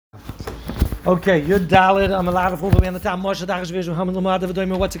Okay, you're Dalit. I'm allowed all the way on the top. Moshe Achashverosh with Haman Lamad of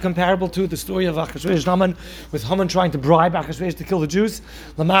Adomer. What's it comparable to? The story of Achashverosh Haman, with Haman trying to bribe Achashverosh to kill the Jews.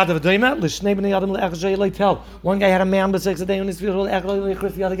 Lamad of Adomer. L'shnei b'nei Adam le'Achashverosh leitel. One guy had a man b'sex a day on his field.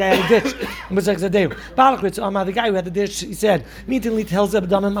 The other guy had a ditch b'sex a day. Balakritz Amar, the guy who had the ditch, he said, "Meetingly tells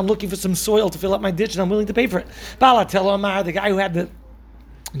Zebedamim, I'm looking for some soil to fill up my ditch, and I'm willing to pay for it." Bala tell Amar, the guy who had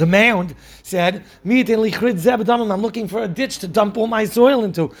the mound said, I'm looking for a ditch to dump all my soil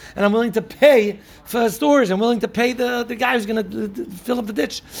into, and I'm willing to pay for storage. I'm willing to pay the guy who's going to fill up the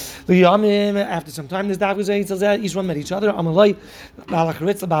ditch. After some time, this dad was saying, each one met each other. The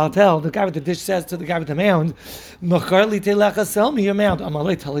guy with the ditch says to the guy with the mound, sell me your mound.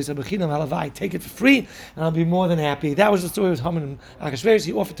 Take it for free, and I'll be more than happy. That was the story with Haman and Achashverosh.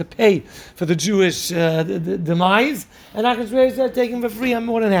 He offered to pay for the Jewish demise, and Achashverosh said, take him for free, I'm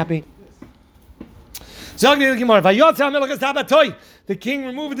more than happy. The king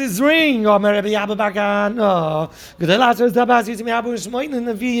removed his ring. The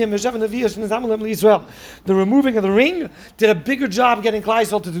removing of the ring did a bigger job getting Klal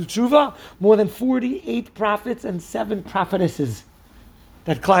Yisrael to do tshuva. More than 48 prophets and 7 prophetesses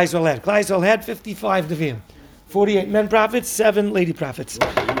that Klal Yisrael had. Klal Yisrael had 55 Nevi'im. 48 men prophets, 7 lady prophets.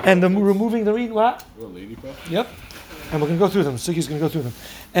 And the removing the ring, what? Lady prophets? Yep. And we're going to go through them. Suki's going to go through them.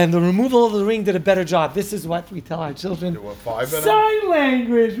 And the removal of the ring did a better job. This is what we tell our children. There were 5 Sign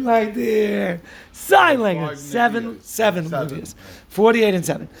language right there. Sign language. 7 movies. 48 and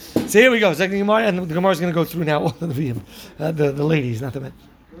 7. So here we go. Second Gemara, and the Gemara is going to go through now all of the ladies, not the men.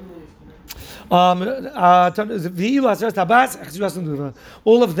 All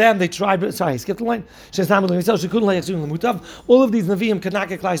of them, they tried. Sorry, skip the line. All of these Nevi'im could not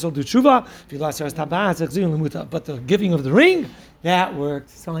get Klal Yisrael do tshuva. But the giving of the ring, that worked.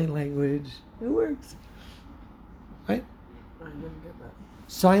 Sign language, it works. Right? I didn't get that.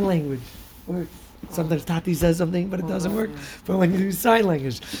 Sign language works. Sometimes Tati says something, but it doesn't work. But when you do sign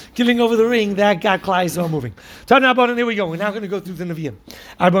language, giving over the ring, that got Klal Yisrael moving. Here we go. We're now going to go through the Nevi'im.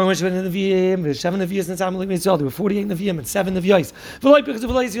 There were 48 Nevi'im and 7 Nevi'os.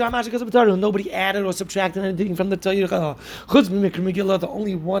 Nobody added or subtracted anything from the Torah. The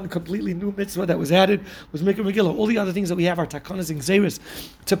only one completely new mitzvah that was added was Mikra Megillah. All the other things that we have are takanas and gzeros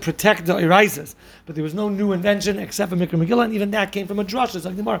to protect the erases. But there was no new invention except for Mikra Megillah, and even that came from a drush. It's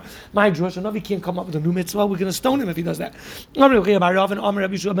like my drush, and Navi can't come up with a new mitzvah. We're going to stone him if he does that. Here's the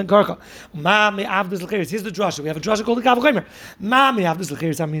drasha. We have a drasha called the Kavachomer.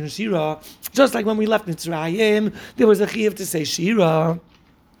 Just like when we left Mitzrayim, there was a chiyuv to say shira.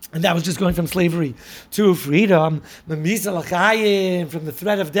 And that was just going from slavery to freedom. From the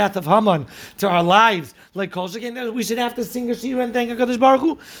threat of death of Haman to our lives. Like Kol Shekin, we should have to sing a shira and thank HaKadosh Baruch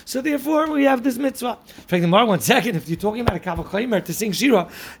Hu. So therefore, we have this mitzvah. In fact, Mar, 1 second, if you're talking about a Kavachomer to sing shira,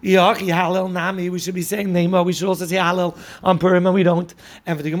 Halel Nami, we should be saying Nema. We should also say Halel on Purim, and we don't.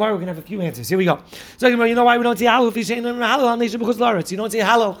 And for the Gemara, we're going to have a few answers. Here we go. So you know why we don't say Halel? If you say Halel on Nation B'chutz La'aretz, you don't say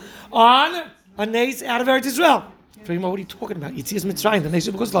Halel on a nace out of Eretz Yisrael. What are you talking about? Yitzias Mitzrayim, the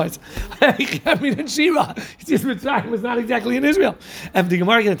nation of Guslites. I mean, in Shira, Yitzias Mitzrayim was not exactly in Israel. And the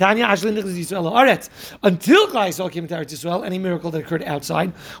Gemara in Tanya, Ashlin Nichlas Yisrael La'aretz. Until Klal Yisrael came to Eretz Yisrael, any miracle that occurred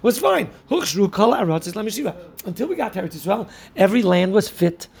outside was fine. Huchshru kol aratz islam Shira. Until we got to Eretz Yisrael, every land was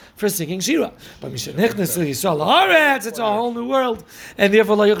fit for singing Shira. But Mishnah Nichlas Yisrael La'aretz, it's a whole new world, and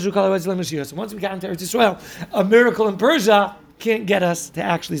therefore La Huchshru kol aratz islam Shira. So once we got into Eretz Yisrael, a miracle in Persia can't get us to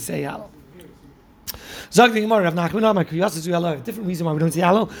actually say Hallel. Different reason why we don't say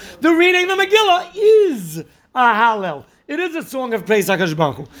Hallel. The reading of the Megillah is a Hallel. It is a song of praise HaKadosh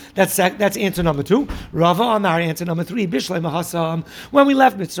Baruch Hu. That's answer number 2. Rava Amar, answer number 3. Bishlei Mahasam. When we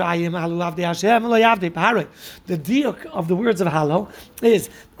left Mitzrayim, Halu Avdei Hashem, Lo Yavdei Paharei. The diuk of the words of Hallel is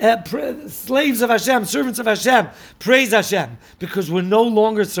slaves of Hashem, servants of Hashem, praise Hashem, because we're no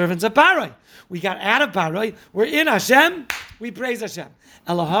longer servants of Parai. We got out of Parai. We're in Hashem. We praise Hashem.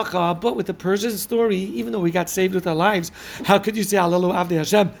 Elahacha, but with the Persian story, even though we got saved with our lives, how could you say Hallelu Avdei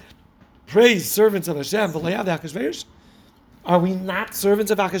Hashem? Praise servants of Hashem. V'lo Avdei Achashverosh. Are we not servants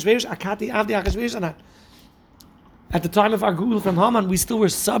of Achashverosh? Akati Avdei Achashverosh or not? At the time of our Gul from Haman, we still were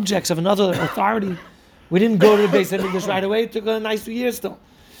subjects of another authority. We didn't go to the Beis Hamikdash right away. It took a nice 2 years still.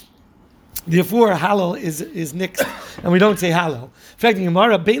 Therefore, Hallel is nixed, and we don't say Hallel. In fact, in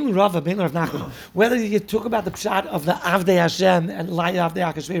Gemara, Bein Rava, Bein Rav Nachman, whether you talk about the pshat of the Avdei Hashem and Lai Avdei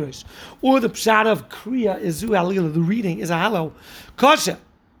Achashverosh, or the pshat of Kriya Izu Alila, the reading is a Hallel, Kasha.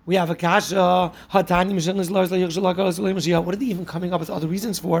 We have a Kasha, Hatani Mishnah Lars La Yachshalak. What are they even coming up with other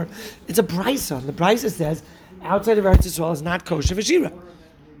reasons for? It's a Brisa. And the Brisa says outside of Eretz Yisrael is not kosher for Shira.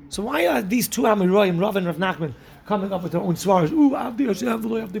 So why are these two Amiroyim, Rav and Rav Nachman, coming up with their own svaras. Ooh, Avdi Hashem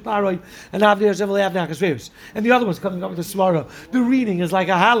v'lo Avdi Paroi, and Avdi Hashem v'lo Avdi Achashverosh. And the other one's coming up with a svara. The reading is like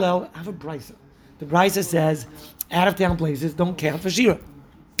a Hallel. I have a brisa. The brisa says, out of town places don't count for Shira.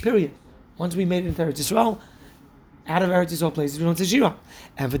 Period. Once we made it into Eretz Yisrael, out of Eretz Yisrael places we don't say Shira.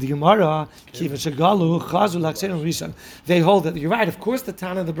 And for the Gemara, they hold that, you're right, of course the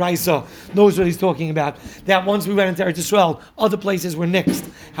Tana of the Brisa knows what he's talking about, that once we went into Eretz Yisrael, other places were nixed.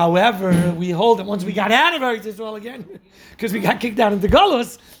 However, we hold that once we got out of Eretz Yisrael again, because we got kicked out into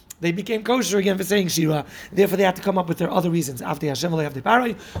Galus, they became kosher again for saying Shira. Therefore, they had to come up with their other reasons. After Hashem Avdi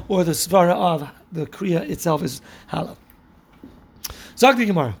Parai, or the Svara of the Kriya itself is Halal. Zog the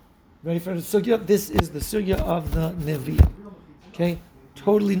Gemara. Ready for the Sugya? This is the Sugya of the Nevi'im. Okay?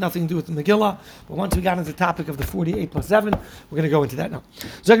 Totally nothing to do with the Megillah. But once we got into the topic of the 48 plus 7, we're going to go into that now.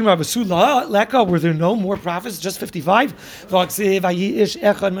 Zog the Gemara. Were there no more prophets? Just 55?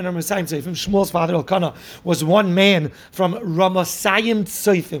 Shmuel's father Elkanah was one man from Ramasayim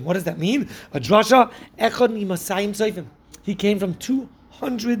Tzoifim. What does that mean? A drasha. Echad Mimasayim Tzoifim. He came from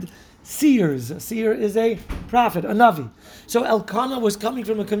 200 seers. A seer is a prophet, a navi. So Elkanah was coming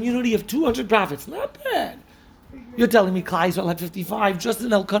from a community of 200 prophets. Not bad. You're telling me Klai Yisrael had 55, just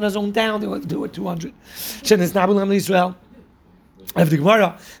in Elkanah's own town, they were 200. Shenis Nabulam Israel. Of the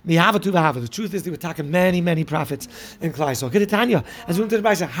Gemara, the truth is they were talking many prophets in Klai Yisrael. Get it, Tanya. As we went to the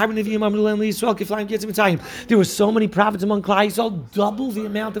Bible, there were so many prophets among Klai Yisrael, double the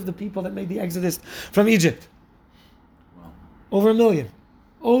amount of the people that made the exodus from Egypt. Over 1 million.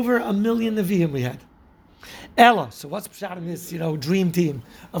 Over 1 million Nevi'im we had. Ella. So what's pshat in this, dream team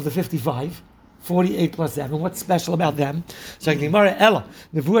of the 55? 48 plus 7. What's special about them? So Gemara Ella.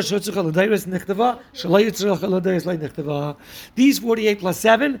 These 48 plus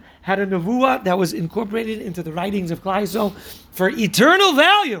 7 had a nevuah that was incorporated into the writings of Klai Yisrael for eternal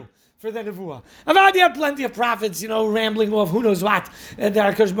value. For the nevuah. I've already had plenty of prophets, rambling off who knows what, and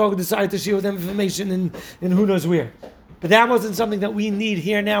that HaKadosh Baruch Hu decided to share with them information in who knows where. But that wasn't something that we need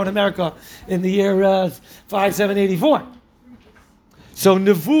here now in America in the year 5784. So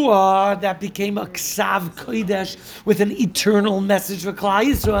Nevuah, that became a Ksav Kodesh with an eternal message for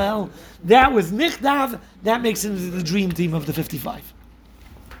Klai Yisrael, that was Nichdav, that makes it into the dream team of the 55.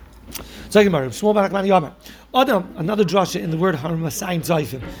 So small Barakmani Yomer. Adam, another drasha in the word Ramasayim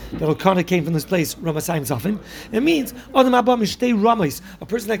Zayfim, that Elkanah came from this place, Ramasayim Zayfim. It means Adam Abba Mishtei Ramais, a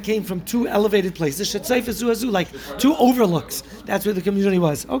person that came from 2 elevated places, like 2 overlooks. That's where the community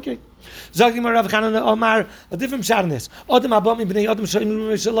was. Okay. Zagimar Rav Chanan Omar, a different shot in this. Adam Abba Bnei Adam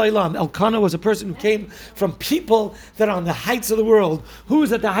Shalaylam. Elkanah was a person who came from people that are on the heights of the world. Who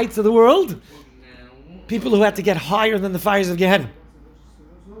is at the heights of the world? People who had to get higher than the fires of Gehenna.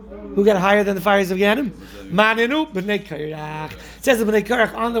 Who got higher than the fires of Gehenna? Maninu b'nei Korach. It says the b'nei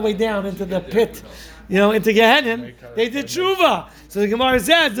Korach on the way down into the pit, into Gehenna, they did tshuva. So the Gemara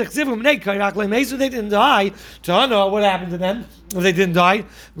says, b'nei Korach, so they didn't die. Tana, what happened to them if they didn't die?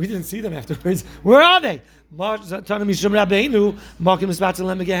 We didn't see them afterwards. Where are they? A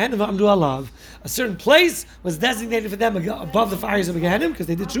certain place was designated for them above the fires of Gehenna because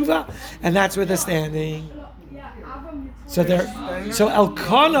they did tshuva, and that's where they're standing. So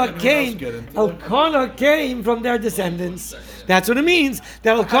Elkanah came from their descendants. That's what it means.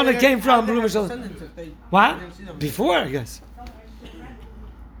 That Elkanah came from what? Before, I guess.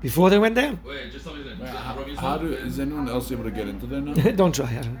 Before they went down. Wait, just something that. Is anyone else able to get into there now? Don't try.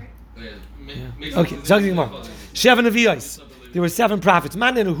 I don't know. Okay, Shevan Nevi'os. There were 7 prophets.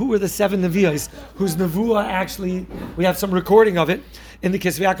 Who were the 7 Nevi'os whose nevuah actually, we have some recording of it in the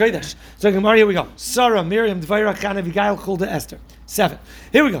Kisvei HaKodesh. So Gemara, here we go. Sarah, Miriam, Dvaira, Chana, Abigail, Chulda, Esther. 7.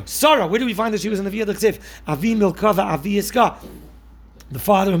 Here we go. Sarah, where do we find that she was in the Nevi'ah D'Chsev? Avi Milka, Avi Yiska. The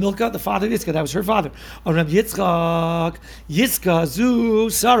father of Milka, the father of Yiska, that was her father. Aram Yitzchak, Yiska, Zu,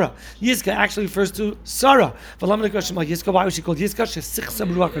 Sarah. Yiska actually refers to Sarah. Yiska, why was she called Yiska?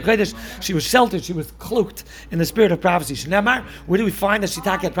 She was sheltered, she was cloaked in the spirit of prophecy. Shnemar, where do we find that she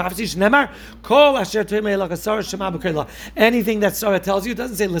had prophecy? Shnemar, Kol Asher Sarah Shema B'Keilah. Anything that Sarah tells you, it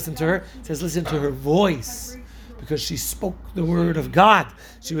doesn't say listen to her, it says listen to her voice. Because she spoke the word of God.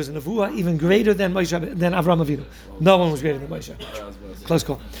 She was a nevuah even greater than Moshe, than Avraham Avinu. No one was greater than Moshe. Close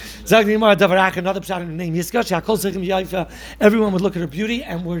call. Another pshat in the name Yiska. Everyone would look at her beauty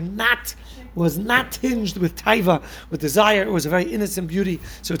and was not tinged with taiva, with desire. It was a very innocent beauty,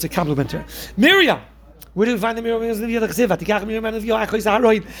 so it's a compliment to her. Miriam. Where do we find the Miriam? It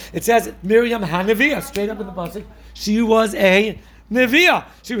says Miriam Hanaviyah, straight up in the pasuk. She was a Neviah.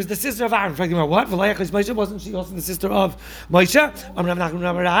 She was the sister of Aaron. What? Moshe, wasn't she also the sister of Moshe?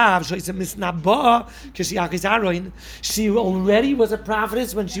 She already was a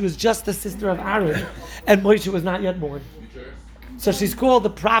prophetess when she was just the sister of Aaron, and Moshe was not yet born. So she's called the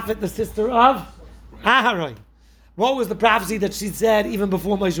prophet, the sister of Aaron. What was the prophecy that she said even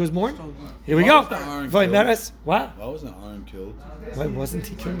before Moshe was born? Here we go. What? What? Why wasn't Aaron killed? Why wasn't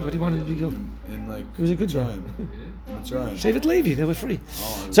he killed? What do you want him to be killed? He was a good guy. That's right. Shevet Levi, they were free.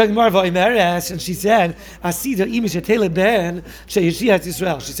 So and she said,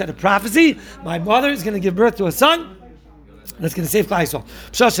 Israel. She said a prophecy, my mother is going to give birth to a son that's going to save Klal Yisrael.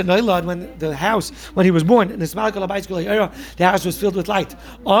 When he was born, in the house was filled with light.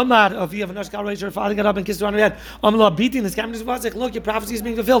 Omar of her father got up and kissed her on her head. Beating this camera was like, look, your prophecy is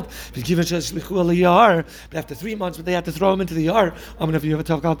being fulfilled. But after 3 months, they had to throw him into the yard.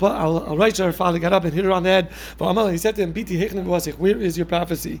 Her father got up and hit her on the head. But he said to him, where is your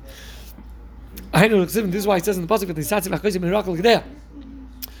prophecy? I know this is why it says in the pasuk,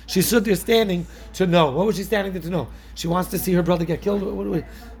 she stood there standing to know. What was she standing there to know? She wants to see her brother get killed.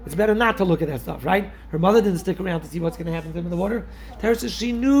 It's better not to look at that stuff, right? Her mother didn't stick around to see what's going to happen to him in the water. Tara says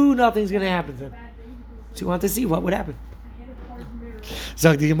she knew nothing's going to happen to him. She wanted to see what would happen.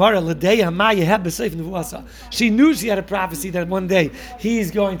 So the Gemara, she knew she had a prophecy that one day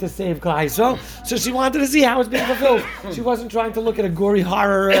he's going to save Klal Yisrael. So she wanted to see how it's being fulfilled. She wasn't trying to look at a gory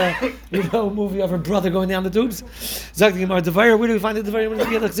horror, movie of her brother going down the tubes. So the Gemara, where do we find the Devarim? The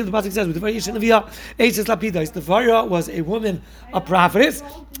pasuk says, Devarim was a woman, a prophetess.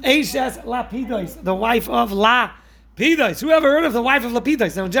 Eishes Lapidos, the wife of Lapidus. Who ever heard of the wife of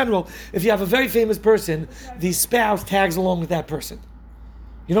Lapidus? Now, in general, if you have a very famous person, the spouse tags along with that person.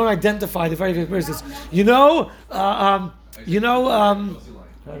 You don't identify the very famous person. I don't know,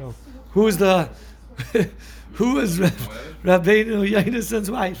 who is Rabbeinu Yonason's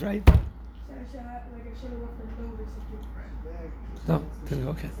wife, right? No,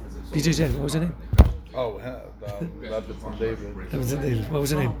 okay. BJJ, what was her name? Oh, that from David. That was David. What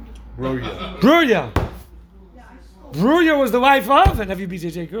was her name? Bruria. Bruria was the wife of, and every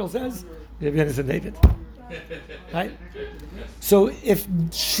BJJ girl says, David. Right? So if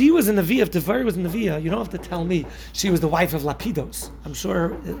she was in the Via, if Devarim was in the Via, you don't have to tell me she was the wife of Lapidos. I'm sure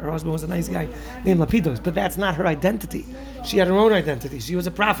her husband was a nice guy named Lapidos, but that's not her identity. She had her own identity. She was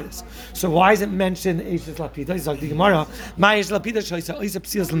a prophetess. So why is it mentioned Eishes Lapidos? Like the Gemara,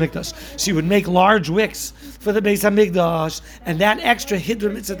 she would make large wicks for the Beis HaMikdash, and that extra hidra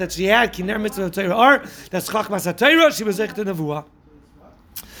mitzvah that she had, Kiner mitzvah Torah, that's Chachmas HaTorah, she was Zech to Nevuah.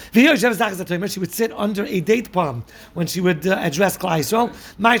 She would sit under a date palm when she would address Klal Yisrael.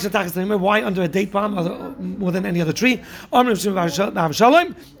 Why under a date palm more than any other tree? A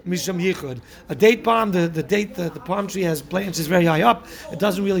date palm, the palm tree has branches very high up. It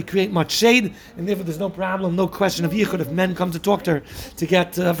doesn't really create much shade, and therefore there's no problem, no question of yichud. If men come to talk to her to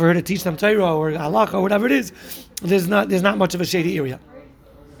get for her to teach them Torah or halakha or whatever it is, there's not much of a shady area.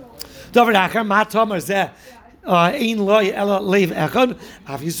 Ein loy ela leiv echad.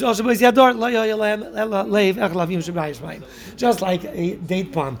 Just like a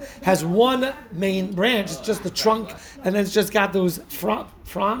date palm has one main branch, it's just the trunk, and then it's just got those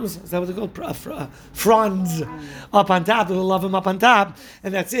fronds. Is that what they're called? Fronds up on top. They'll love them up on top,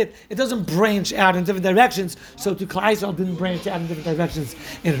 and that's it. It doesn't branch out in different directions. So to Klal Yisrael didn't branch out in different directions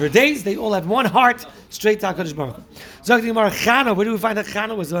in her days. They all had one heart, straight to HaKadosh Baruch Hu. Zog the Gemara, Chana. Where do we find that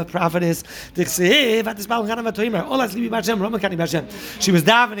Chana was a prophetess? She was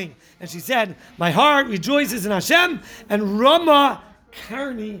davening, and she said, "My heart rejoices in Hashem, and Rama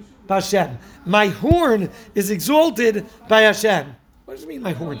Karni Bashem. My horn is exalted by Hashem." What does it mean,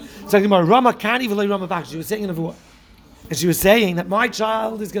 my horn? It's like Rama Karni v'lei Rama Bach. She was saying in Nevuah, and she was saying that my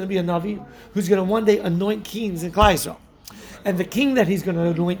child is going to be a Navi who's going to one day anoint kings in Klal Yisrael. And the king that he's going to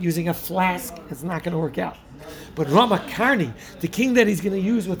anoint using a flask is not going to work out. But Rama Karni, the king that he's going to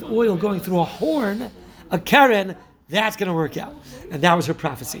use with oil going through a horn, a Karen, that's going to work out. And that was her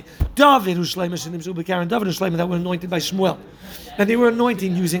prophecy. David and Shlomo that were anointed by Shmuel. And they were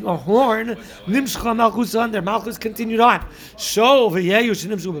anointing using a horn. Their malchus continued on.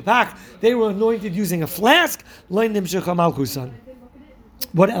 They were anointed using a flask.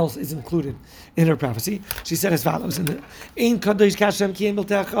 What else is included in her prophecy? She said as follows: "Ein kadosh Hashem ki ein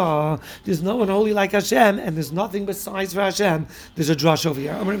biltecha." There's no one holy like Hashem, and there's nothing besides for Hashem. There's a drush over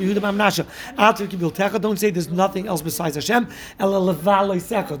here. Amar Rabbi Yehuda bar Menashe, "Alter ki biltecha." Don't say there's nothing else besides Hashem. Ela leval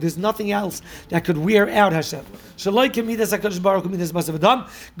loisecha. There's nothing else that could wear out Hashem. Shaloi kemidas hakadosh baruch hu midas basav adam.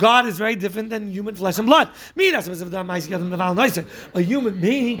 God is very different than human flesh and blood. Midas basav adam ma'is yadam leval noiser. A human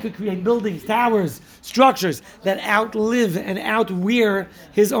being could create buildings, towers, structures that outlive and outwear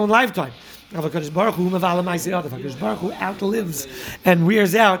his own lifetime. HaKadosh Baruch Hu outlives and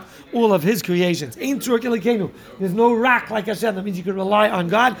wears out all of his creations. There's no rock like Hashem. That means you can rely on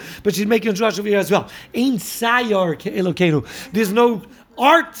God, but she's making a drush over here as well. There's no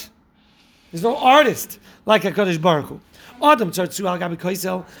art. There's no artist like HaKadosh Baruch Hu. A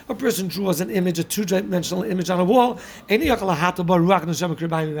person draws an image, a two-dimensional image on a wall. You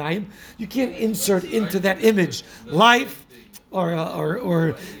can't insert into that image life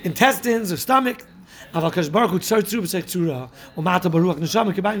or intestines or stomach. How does Kadosh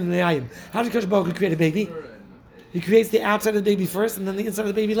Baruch Hu create a baby? He creates the outside of the baby first and then the inside of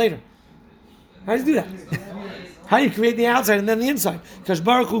the baby later. How does he do that? How do you create the outside and then the inside? Kadosh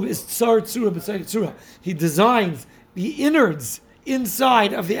Baruch Hu is tsar tzura b'tzar tzura. He designs the innards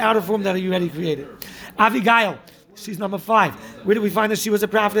inside of the outer form that you already created. Abigail, she's number 5. Where do we find that she was a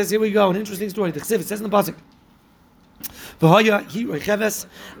prophetess? Here we go. An interesting story. The Chsiv, it says in the pasuk. Let's give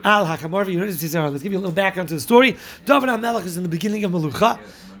you a little background to the story. David HaMelech is in the beginning of Melucha.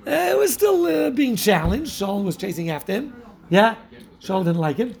 It was still being challenged. Shaul was chasing after him. Yeah? Shaul didn't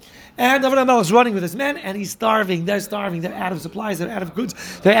like him. And David HaMelech is running with his men, and he's starving. They're starving. They're out of supplies. They're out of goods.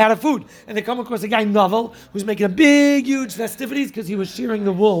 They're out of food. And they come across a guy, Novel, who's making a big, huge festivities because he was shearing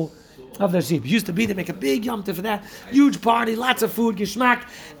the wool of their sheep. It used to be, they make a big yom tov for that. Huge party, lots of food, geschmack.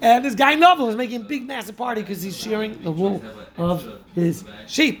 And this guy, Novel, is making a big, massive party because he's shearing the wool of his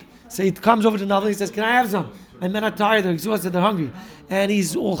sheep. So he comes over to Novel, he says, "Can I have some? My men are tired, they're exhausted, they're hungry." And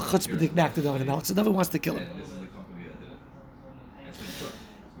he's all chutzpahdik back to David HaMelech. So David wants to kill him.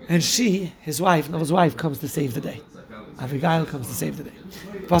 And she, his wife, Novel's wife, comes to save the day. Abigail comes to save the day.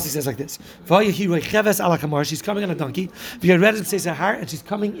 The Pasuk says like this: she's coming on a donkey. And she's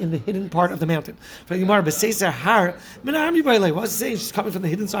coming in the hidden part of the mountain. What was it saying? She's coming from the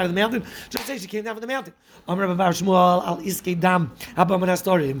hidden side of the mountain. Just say she came down from the mountain.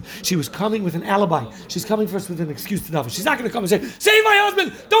 She was coming with an alibi. She's coming first with an excuse to David. She's not going to come and say, "Save my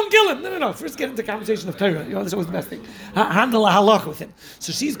husband! Don't kill him!" No. First get into the conversation of Torah. That's always the best thing. Handle a halach with him.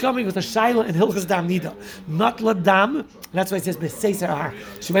 So she's coming with a shaila and hilchas dam nida, not ladam. That's why it says Beseiser Har.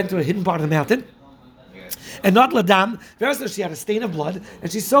 She went to a hidden part of the mountain. And not ladam. First, she had a stain of blood, and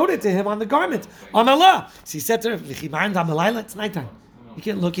she sewed it to him on the garment. On Allah. She said to her, "It's nighttime. You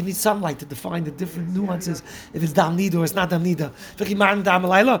can't look. You need sunlight to define the different nuances. If it's dam nida or it's not dam nida.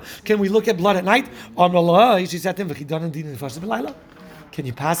 Can we look at blood at night? On Allah." She said to him, "Can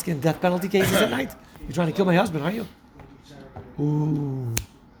you pass in death penalty cases at night? You're trying to kill my husband, aren't you?" Ooh.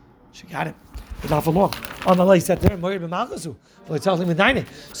 She got it. But not for long. On the he said to her,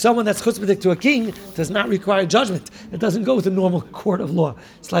 someone that's chutzpahdik to a king does not require judgment. It doesn't go with the normal court of law.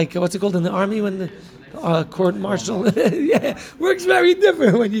 It's like, what's it called in the army when the court martial? Yeah, works very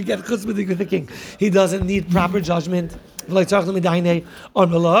different when you get chutzpahdik with the king. He doesn't need proper judgment. Shaul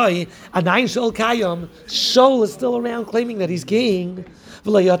is still around claiming that he's king.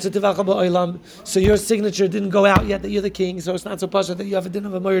 So your signature didn't go out yet that you're the king, so it's not so pasha that you have a din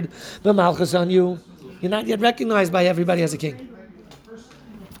of a murder b'malchus on you. You're not yet recognized by everybody as a king.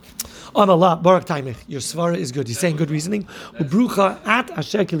 On Allah, Barak Taimich, your svara is good. You're saying good reasoning. Ubrucha at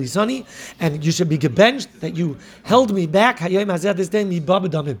asher kilisani, and you should be gebenched that you held me back hayom hazeh this day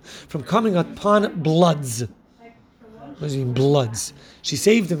from coming upon bloods. What does it mean, bloods? She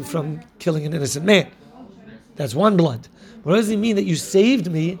saved him from killing an innocent man. That's one blood. What does it mean that you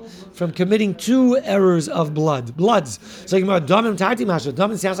saved me from committing 2 errors of blood? Bloods. So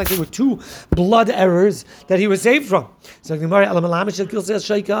Damim sounds like there were 2 blood errors that he was saved from. So this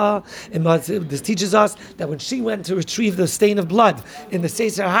teaches us that when she went to retrieve the stain of blood in the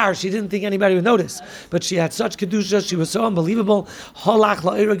Seiser Har, she didn't think anybody would notice. But she had such kedusha, she was so unbelievable.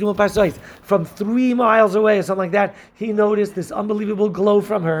 From 3 miles away or something like that, he noticed this unbelievable glow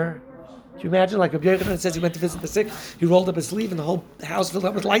from her. Can you imagine, like Rabbi Yochanan says, he went to visit the sick, he rolled up his sleeve and the whole house filled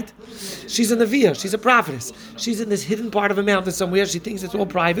up with light? She's a Neviah, she's a prophetess. She's in this hidden part of a mountain somewhere, she thinks it's all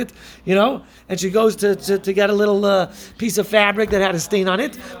private, and she goes to get a little piece of fabric that had a stain on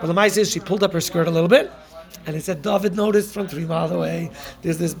it. But the Mai says she pulled up her skirt a little bit, and it said, David noticed from 3 miles away,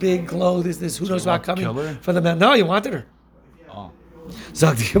 there's this big glow, there's this who knows what coming from the mountain. No, you wanted her. Oh.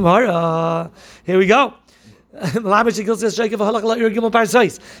 Zog the Gemara. Here we go. He traveled. I told you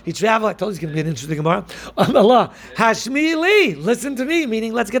it's going to be an interesting Gemara. Allah, Hashmi li, listen to me,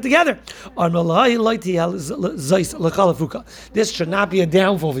 meaning let's get together. This should not be a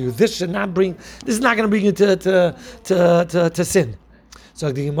downfall for you. This is not going to bring you to sin.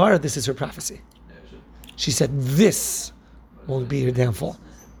 So the Gemara, this is her prophecy. She said, this won't be your downfall.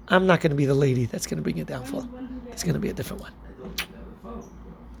 I'm not going to be the lady that's going to bring you downfall. It's going to be a different one.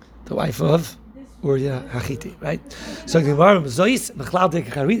 The wife of Uriah Hachiti, right? So the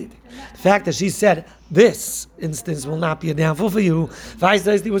fact that she said this instance will not be a downfall for you.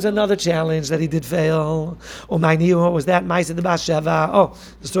 There was another challenge that he did fail. What was that? The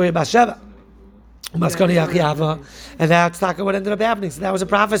story of Bathsheba. And that's not what ended up happening. So that was a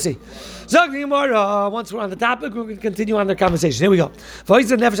prophecy. So once we're on the topic, we're going to continue on the conversation. Here we go.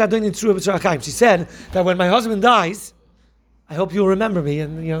 She said that when my husband dies, I hope you'll remember me,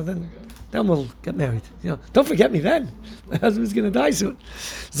 and then we'll get married. Don't forget me then. My husband's going to die soon.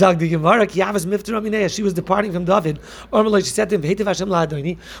 She was departing from David. She said to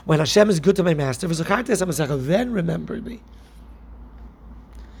him, when Hashem is good to my master, then remember me.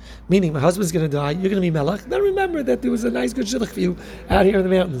 Meaning, my husband's going to die, you're going to be melech. Then remember that there was a nice good shidduch for you out here in the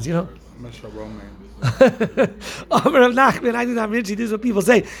mountains, Amar of Nachman, I do not mention this is what people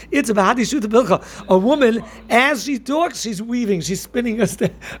say. It's a bahadi shuta bilcha. A woman, as she talks, she's weaving, she's spinning a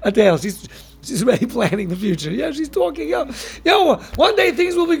tale. She's already planning the future. Yeah, she's talking. One day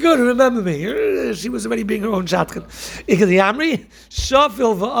things will be good. Remember me. She was already being her own shotgun.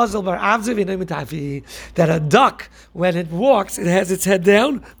 That a duck, when it walks, it has its head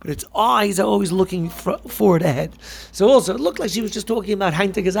down, but its eyes are always looking forward ahead. So also, it looked like she was just talking about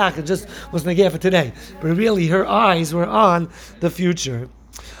Heinte Gezach and just was Negeh for today. But really, her eyes were on the future.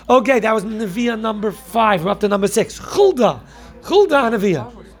 Okay, that was Neviah number 5. We're up to number 6. Chulda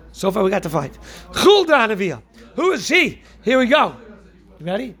Neviah. So far we got to 5. Chulda Neviah. Who is she? Here we go. You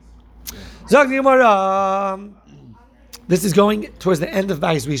ready? This is going towards the end of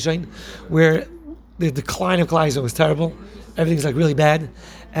Bayis Rishon, where the decline of Klal Yisrael was terrible. Everything's like really bad.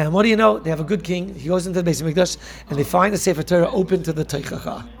 And what do you know? They have a good king. He goes into the Beis Hamikdash, and they find the Sefer Torah open to the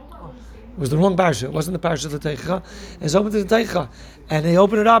Teichacha. It was the wrong parsha. It wasn't the parsha of the Teichacha. It's open to the Teichacha. And they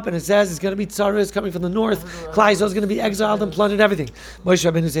open it up, and it says it's going to be tzaras coming from the north. Klal Yisrael is going to be exiled and plundered everything. Moshe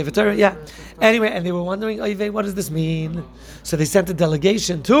Rabbeinu Sefer Torah, yeah. Anyway, and they were wondering, what does this mean? So they sent a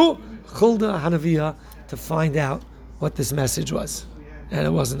delegation to Chulda Hanaviah to find out what this message was. And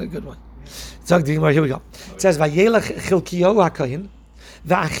it wasn't a good one. Here we go. It says, Vayelech Chilkiyo HaKohen,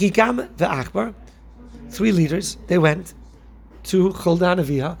 V'achikam V'achbar. 3 leaders, they went to Chulda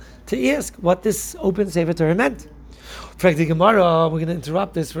Hanaviah to ask what this open Sefer Torah meant. For the Gemara, we're going to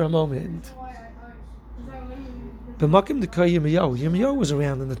interrupt this for a moment. B'makim D'kar Yirmiyahu was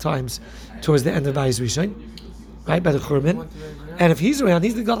around in the times towards the end of Bayis Rishon, right, by the Churban. And if he's around,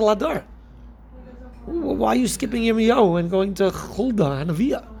 he's the Gadol Hador. Why are you skipping Yirmiyahu and going to Chulda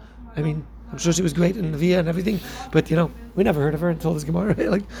Hanaviah? I mean, I'm sure she was great in Neviah and everything, but we never heard of her until this Gemara.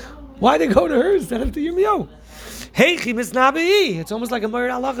 Like, why they go to her instead of to Yirmiyahu? Hey, Chimis Nabi. It's almost like a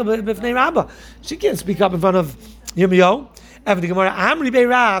Murad Alacha b'fnei Rabbah. She can't speak up in front of Yirmiyahu. After the Gemara, Amri Bei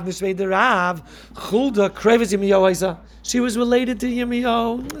Rav, Nishvei de Rav, Chulda Krevis Yirmiyahu Isa. She was related to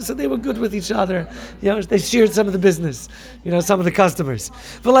Yirmiyahu, so they were good with each other. They shared some of the business, some of the customers.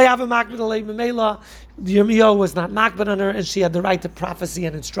 Yirmiyahu was not makbid on her, and she had the right to prophecy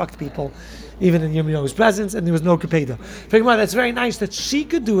and instruct people, even in Yirmiyahu's presence, and there was no kapeda. That's very nice that she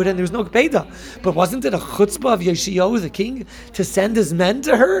could do it, and there was no kapeda. But wasn't it a chutzpah of Yeshiyahu, the king, to send his men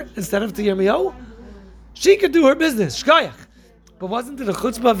to her instead of to Yirmiyahu? She could do her business, shkoyach. But wasn't it a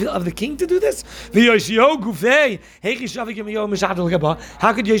chutzpah of the king to do this? How could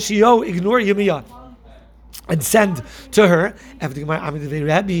Yeshiyahu ignore Yirmiyahu and send to her?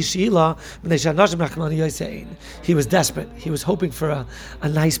 He was desperate. He was hoping for a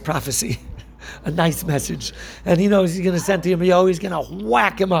nice prophecy, a nice message. And he knows he's going to send to Yirmiyahu, he's going to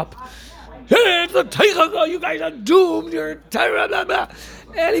whack him up. Hey, it's the Teichacha, you guys are doomed, you're terrible.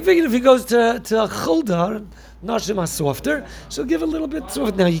 And he figured if he goes to Chulda, Nashim is softer, so give a little bit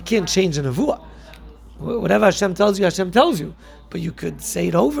soft. Now, you can't change a nevuah. Whatever Hashem tells you. But you could say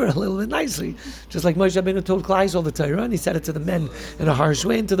it over a little bit nicely. Just like Moshe Rabbeinu told Klal Yisrael the Torah, and he said it to the men in a harsh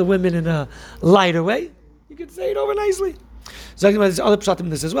way and to the women in a lighter way. You could say it over nicely. There's other pshatim in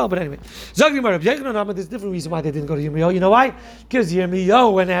this as well, but anyway. There's a different reason why they didn't go to Yirmiyahu. You know why? Because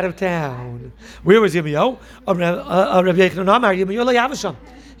Yirmiyahu went out of town. Where was Yirmiyahu?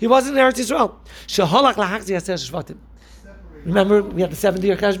 He wasn't in Eretz Yisrael. Remember, we had the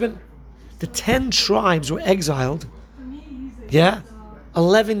 70-year Cheshbon? The 10 tribes were exiled,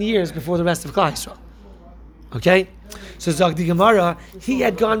 11 years before the rest of Klal Yisrael. Okay? So Zog the Gemara, he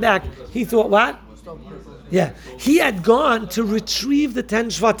had gone back. He thought what? Yeah. He had gone to retrieve the 10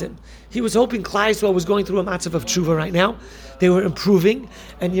 Shvatim. He was hoping Klal Yisrael was going through a matzav of tshuva right now. They were improving.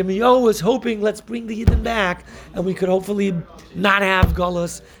 And Yirmiyahu was hoping, let's bring the Yidden back, and we could hopefully not have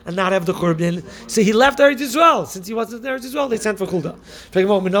Galus and not have the Churban. So he left Eretz Yisrael. Since he wasn't in Eretz Yisrael, they sent for Chulda.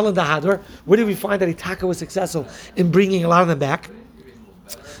 Where did we find that Itaka was successful in bringing a lot of them back?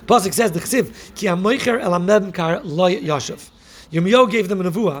 Pasuk says, the Chsiv, Ki ha-moicher el ha-memkar lo yashav. Yirmiyahu gave them a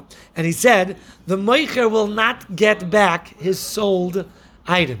nevuah, and he said, the moicher will not get back his sold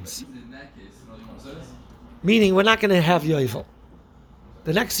items. Meaning, we're not going to have yovel.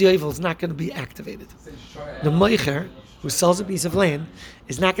 The next yovel is not going to be activated. The moicher, who sells a piece of land,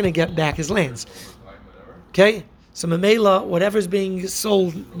 is not going to get back his lands. Okay? So Mamela, whatever's being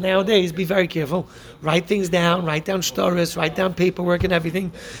sold nowadays, be very careful. Write things down, write down shtaris, write down paperwork and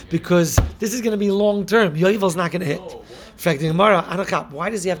everything, because this is going to be long term. Yovel's not going to hit. In fact, in Gemara, Anachap, why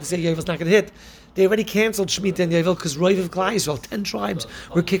does he have to say Yovel's not going to hit? They already canceled Shemitah and Yovel because Roiv of Klal Yisrael, 10 tribes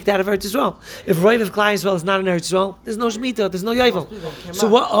were kicked out of Eretz Yisrael. If Roiv of Klal Yisrael is not in Eretz Yisrael, there's no Shemitah, there's no Yovel. So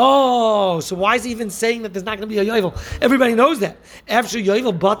what? Oh, so why is he even saying that there's not going to be a Yovel? Everybody knows that. After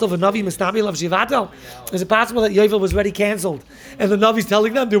Yovel, Batov and Navi Mistabil of Shivato, is it possible that Yovel was already canceled and the Navi's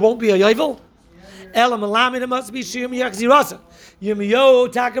telling them there won't be a Yovel? Elam Alamin, it must be Shir Miyach Zirasa.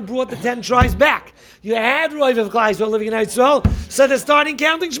 Yirmiyahu Taka brought the 10 tribes back. You had Roiv of Klal Yisrael living in Israel, so they're starting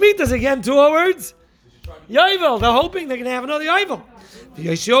counting Shemitahs again. 2 words. Yovel. They're hoping they're going to have another Yovel.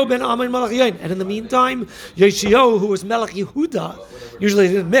 Yoshiyahu ben Amin Melech Yain. And in the meantime, Yoshiyahu, who was Melech Yehuda, usually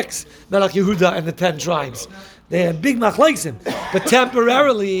they didn't mix Melech Yehuda and the 10 tribes. They had big machloksim, but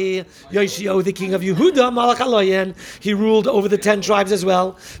temporarily, Yoshiyahu, the king of Yehuda, Malach Aloyen, he ruled over the 10 tribes as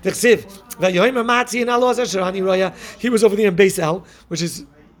well. He was over there in Beis El, which is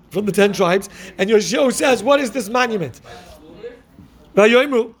from the 10 tribes. And Yoshiyahu says, what is this monument?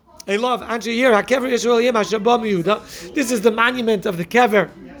 They love This is the monument of the kever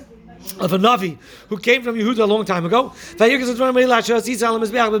of a Navi who came from Yehuda a long time ago. You,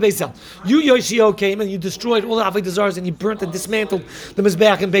 Yoshiyahu, came and you destroyed all the Avodah Zarahs and you burnt and dismantled the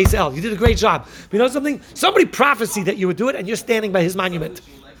Mizbeach in Beis El. You did a great job. You know something? Somebody prophesied that you would do it and you're standing by his monument.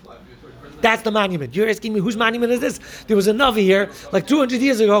 That's the monument. You're asking me, whose monument is this? There was a Navi here, like 200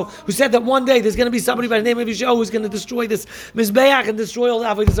 years ago, who said that one day there's going to be somebody by the name of Yeshua who's going to destroy this Mizbeach and destroy all the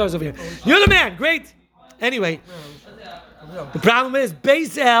Avodah Zarahs over here. You're the man. Great. Anyway, the problem is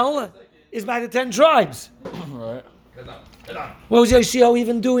Beis El is by the 10 tribes. Right. What was Yeshua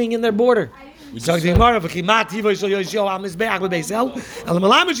even doing in their border? You see from here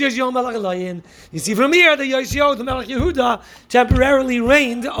that Yeshua, the Melech Yehuda, temporarily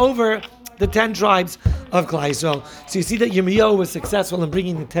reigned over the 10 tribes of Klal Yisrael. So you see that Yirmiyahu was successful in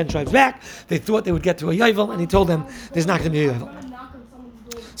bringing the 10 tribes back. They thought they would get to a Yovel, and he told them there's not going to be a Yovel.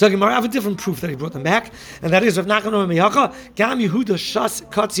 So Gemara have a different proof that he brought them back, and that is Rav Nachman Miyacha, Gam Yehuda Shas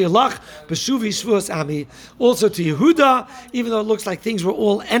Katzir Lach B'Shuvi Shvuos Ami. Also to Yehuda, even though it looks like things were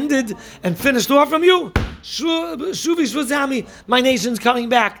all ended and finished off from you, Shuvi Shvuos Ami, my nation's coming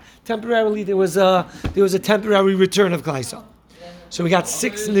back. Temporarily, there was a temporary return of Klal Yisrael. So we got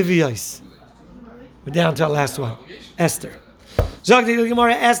 6 Nevi'os. We're down to our last one, Esther. Zog the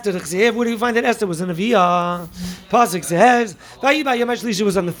Gemara Esther. Where do you find that Esther was in a Nevi'ah? Pasuk says, "She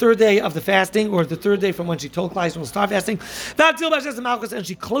was on the 3rd day of the fasting, or the 3rd day from when she told Klal Yisrael to start fasting. And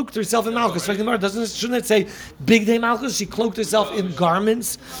she cloaked herself in Malchus. Shouldn't it say big day Malchus? She cloaked herself in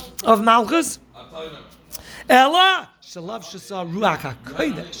garments of Malchus. Ella shalav shasa ruach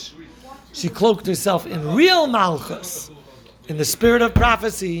hakodesh. She cloaked herself in real Malchus, in the spirit of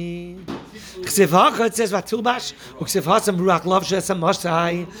prophecy. It says Vatilbash,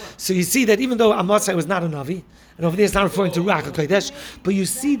 so you see that even though Amasai was not a Navi, and over there it's not referring to Ruach HaKodesh, but you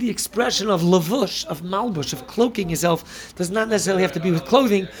see the expression of lavush, of malbush, of cloaking yourself, does not necessarily have to be with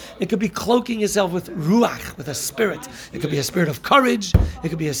clothing. It could be cloaking yourself with Ruach, with a spirit. It could be a spirit of courage, it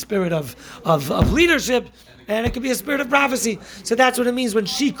could be a spirit of leadership, and it could be a spirit of prophecy. So that's what it means when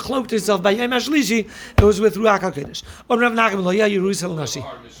she cloaked herself by Yom HaShlishi, it was with Ruach HaKodesh.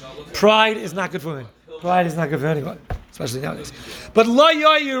 Pride is not good for women. Pride is not good for anyone, especially nowadays. But Lo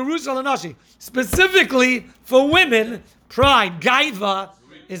Yah Yerushalayim Nashi, specifically for women, pride, gaiva,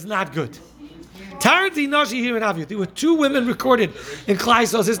 is not good. Taranti Nashi here in Aviut. There were 2 women recorded in Klal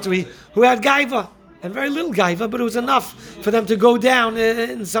Yisrael's history who had gaiva, and very little gaiva, but it was enough for them to go down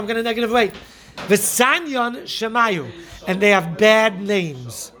in some kind of negative way. V'sanyan Shemayu, and they have bad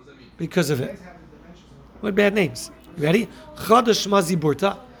names because of it. What bad names? You ready? Chodesh Ma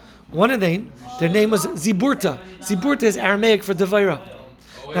Ziburta. One of them, their name was Ziburta. Ziburta is Aramaic for Devaira.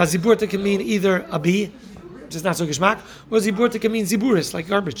 Now Ziburta can mean either a bee, which is not so geschmack, or Ziburta can mean Ziburis, like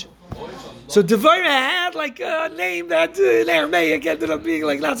garbage. So Devaira had like a name that in Aramaic ended up being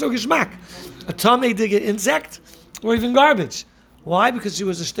like not so geschmack. A Tomei digger insect, or even garbage. Why? Because she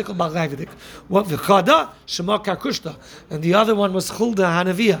was a shtickle balgaividik. What v'chada shema karkushta, and the other one was Chulda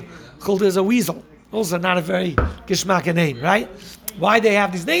Hanavia. Chulda is a weasel, also not a very geschmack name, right? Why they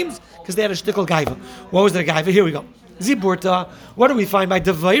have these names? Because they had a shtickle gaiva. What was their gaiva? Here we go. Ziburta. What do we find by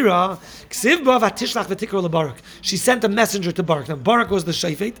Devaira? Ksiv ba vatishlach v'tikra leBarak. She sent a messenger to Barak. Now Barak was the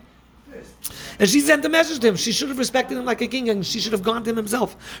shayfet. And she sent a message to him. She should have respected him like a king, and she should have gone to him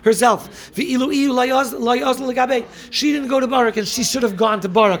herself. She didn't go to Barak, and she should have gone to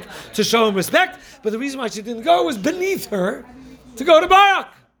Barak to show him respect. But the reason why she didn't go was beneath her to go to Barak.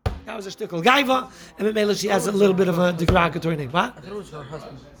 That was a shtickle gaiva, and Mamela she has a little bit of a derogatory name. What? I thought it was her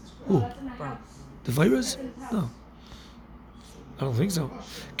husband. Who? The virus? No. I don't think so.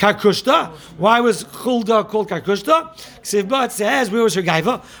 Karkushta. Why was Chulda called Karkushta? Ksivba, it says, where was her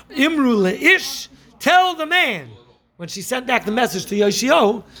gaiva? Imru le'ish, tell the man. When she sent back the message to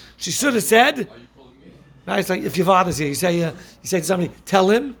Yoshio, she should have said, right, it's like if your father's here, you say to somebody, tell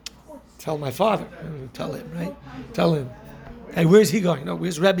him, tell my father. Tell him, right? Tell him. Hey, where's he going? No,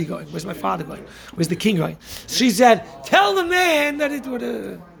 where's Rebbe going? Where's my father going? Where's the king going? She said, tell the man that it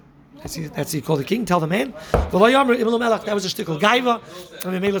would... That's he called the king. Tell the man. That was a shtickle gaiva,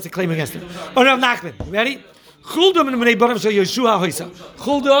 and we made let's claim against him. Oh, Rav Nachman, ready? Chulda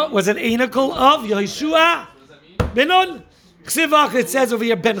was an anacle of Yeshua ben Nun. It says over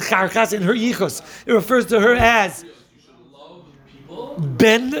here ben Charchas in her yichus. It refers to her as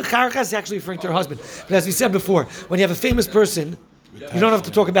ben Charchas, actually referring to her husband. But as we said before, when you have a famous person, you don't have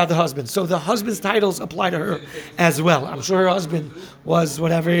to talk about the husband. So the husband's titles apply to her as well. I'm sure her husband was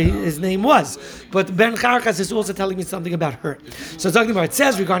whatever his name was. But Ben Charchas is also telling me something about her. So it's talking about, it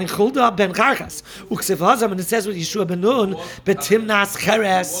says regarding Chulda Ben Charchas. Uksiv Hazam, and it says with Yeshua ben Nun, Betimnas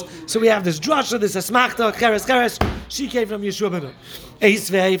Cheres. So we have this drasha, this asmachta, Cheres. She came from Yeshua ben Nun. You're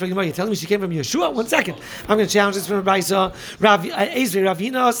telling me she came from Yeshua? 1 second. I'm going to challenge this from a Brisa.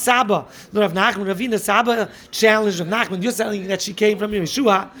 Ravina Saba. No, Rav Nachman, Ravina Saba challenged Rav Nachman. You're telling me that she came from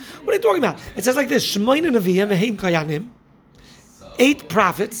Yeshua. What are you talking about? It says like this: Shmoina Neviim Meheim Kayanim. 8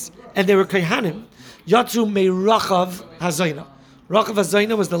 prophets, and they were Kayanim. Yatzu Me Rachav Hazayna. Rachav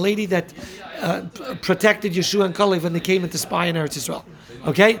Hazayna was the lady that protected Yeshua and Kalev when they came into spy in Eretz Yisrael.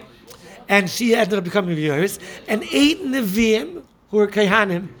 Okay? And she ended up becoming Yehuris. And 8 Neviim, who were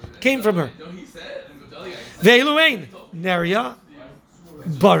Kehanim, came from her. Ve'eluein, Neria,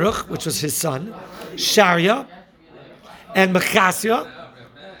 Baruch, which was his son, Sharia, and Mechasya.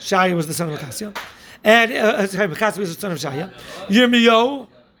 Sharia was the son of Mechasya. And Mechasya was the son of Sharia. Yirmiyahu,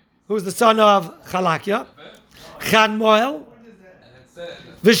 who was the son of Chalakia. Chanmoel,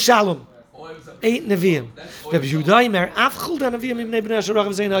 Vishalom. 8 Nevi'im. You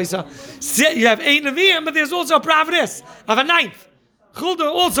have 8 Nevi'im, but there's also a prophetess of a 9th. Chulda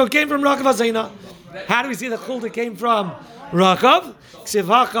also came from Rakav Hazayna. How do we see that Chulda came from Rakav?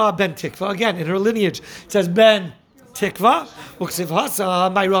 Ksivhacha ben Tikva. Again, in her lineage, it says ben Tikva.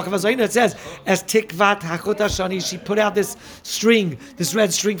 Uksivhasa by Rakav Hazayna, it says as Tikvat Hakot Hashani. She put out this string, this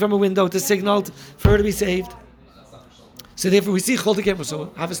red string from a window to signal for her to be saved. So therefore, we see Chulda came from.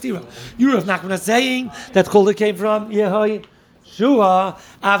 So have a stira. You Rav Nachman is saying that Chulda came from Yehoy. Shua,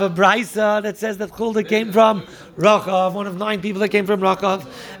 I have a brisa that says that Chulda came from Rachav, one of 9 people that came from Rachav.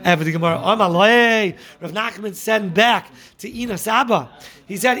 And the Gemara, Amalei, Rav Nachman sent back to Ina Saba.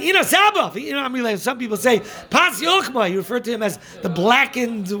 He said, Ina Saba. Some people say, Pas Yochma. He referred to him as the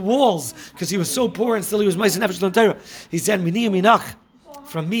blackened walls because he was so poor and still he was Ma'aseh Nefesh L'Torah. He said, Mini Minach,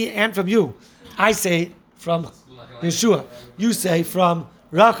 from me and from you. I say from Yeshua. You say from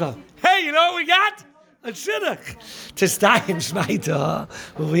Rachav. Hey, you know what we got? A shidduch. To stay in Shmaita,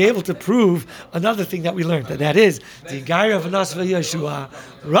 we'll be able to prove another thing that we learned, and that is the Gaira of Anasva Yeshua.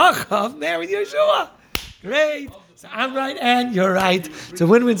 Rachav married Yeshua. Great. So I'm right and you're right. It's a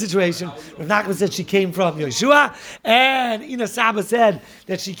win-win situation. Rav Nachman said she came from Yeshua, and Ina Saba said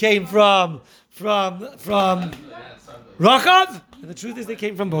that she came from Rachav. And the truth is they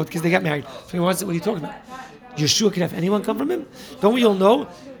came from both because they got married. So he wants, what are you talking about? Yeshua could have anyone come from him? Don't we all know?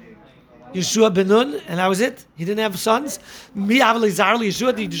 Yeshua ben Nun, and that was it. He didn't have sons. Mi Avalei Zarli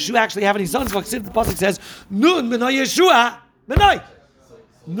Yeshua. Did Yeshua actually have any sons? The pasuk says, Nun b'noi Yeshua b'noi.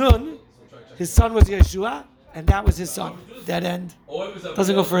 Nun, his son was Yeshua, and that was his son. Dead end.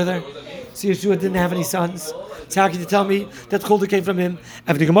 Doesn't go further. So Yeshua didn't have any sons. So how can you tell me that Chulda came from him?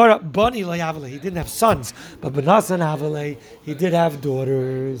 And the Gemara, Bani lo Avalei. He didn't have sons, but B'nasan Avalei, he did have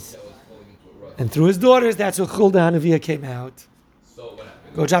daughters. And through his daughters, that's what Chulda Hanavia came out.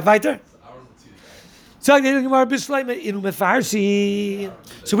 Go chat weiter. So we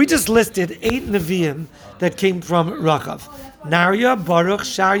just listed 8 Nevi'im that came from Rachav. Narya, Baruch,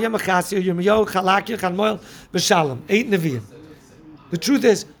 Sharya, Machasya, Yirmiyahu, Chalakia, Chanmoel, B'Shalom. 8 Nevi'im. The truth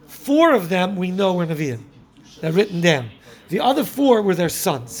is, 4 of them we know were Nevi'im. They're written down. The other 4 were their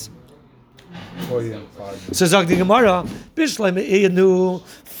sons. So Zog the Gemara, Bishleim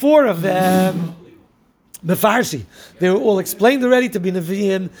 4 of them, Mefarshi. They were all explained already to be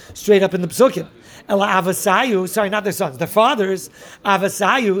Nevi'im straight up in the Psukim. Ela Avasayu, sorry, not their sons, their fathers,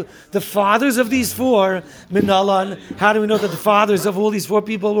 Avasayu, the fathers of these 4, Minalan. How do we know that the fathers of all these 4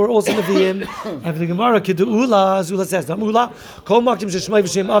 people were also Nevi'im? And the Gemara, Kidu'ula, Zula says, Namula, Kol Makim Sheshmai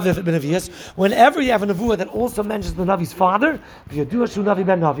V'Shem Aviv Ben Nevi'as. Whenever you have a Nevuah that also mentions the Navi's father, Yadua Shu Navi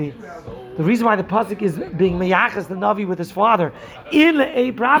Ben Navi. The reason why the pasuk is being meyachas the Navi with his father in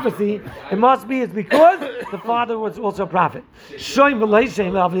a prophecy, it must be it's because the father was also a prophet. Shoyim v'lei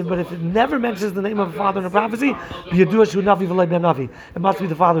shem Navi, but if it never mentions the name of a father in a prophecy, Yadua Shu Navi v'lei Ben Navi. It must be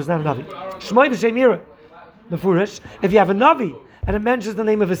the father is not a Navi. Shmoi v'shem Yira, Mefurish. If you have a Navi and it mentions the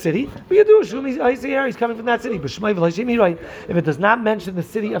name of a city, Yadua Shu he's coming from that city. But Shmoi v'lei shem Yira. If it does not mention the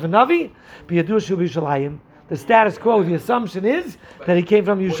city of a Navi, Yadua Shu B'Yushalayim. The status quo, the assumption is that he came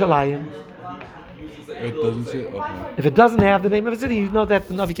from Yerushalayim. It doesn't say. Okay. If it doesn't have the name of a city, you know that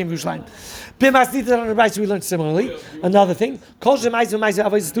the Navi came from Yerushalayim. B'masnita on the right, we learned similarly. Another thing,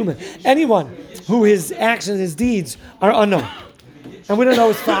 anyone who his actions, his deeds are unknown, and we don't know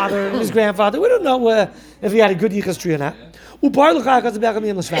his father and his grandfather. We don't know if he had a good yichus tree or not. And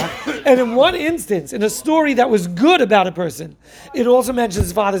in one instance, in a story that was good about a person, it also mentions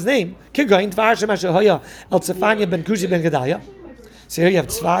his father's name. So here you have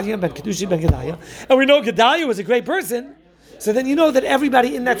Tzvanya ben Kedushi ben Gedaliah, and we know Gedaliah was a great person. So then you know that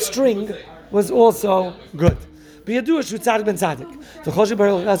everybody in that string was also good. But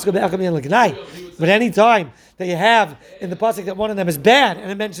any time that you have in the pasuk that one of them is bad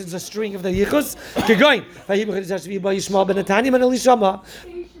and it mentions a string of the yichus,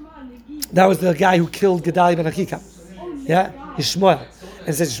 that was the guy who killed Gedaliah ben Achikam. Yeah, Yishmael. And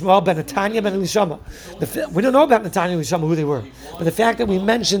it says Yishmael ben Netanya ben Elishama. We don't know about Netanya and Elishama who they were, but the fact that we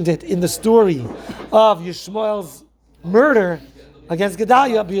mentioned it in the story of Yishmael's murder against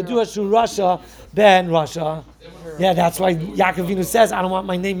Gedaliah, B'Yadua Shu Rasha ben Rasha. Yeah, that's why Yaakov Avinu says, I don't want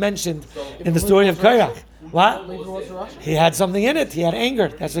my name mentioned in the story of Korach. What? He had something in it. He had anger.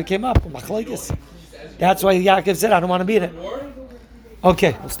 That's what came up. That's why Yaakov said, I don't want to be in it.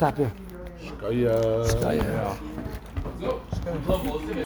 Okay, we'll stop here. Skaya.